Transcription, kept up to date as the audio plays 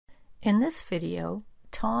In this video,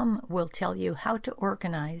 Tom will tell you how to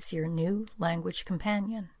organize your new language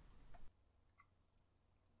companion.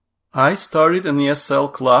 I started an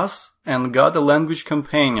ESL class and got a language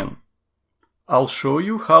companion. I'll show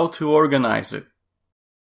you how to organize it.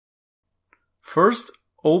 First,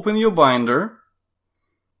 open your binder.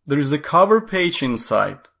 There is a cover page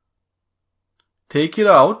inside. Take it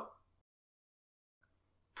out.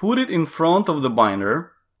 Put it in front of the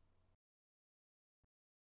binder.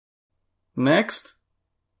 Next,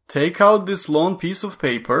 take out this long piece of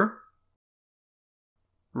paper.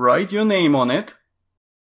 Write your name on it.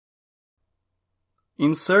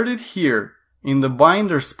 Insert it here in the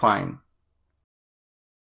binder spine.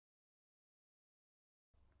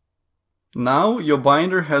 Now your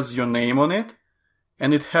binder has your name on it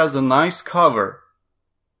and it has a nice cover.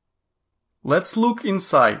 Let's look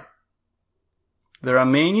inside. There are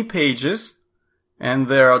many pages and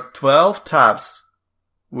there are 12 tabs.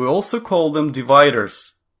 We also call them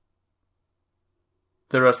dividers.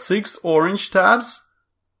 There are 6 orange tabs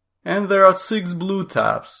and there are 6 blue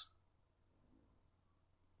tabs.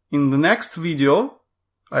 In the next video,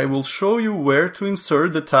 I will show you where to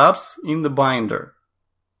insert the tabs in the binder.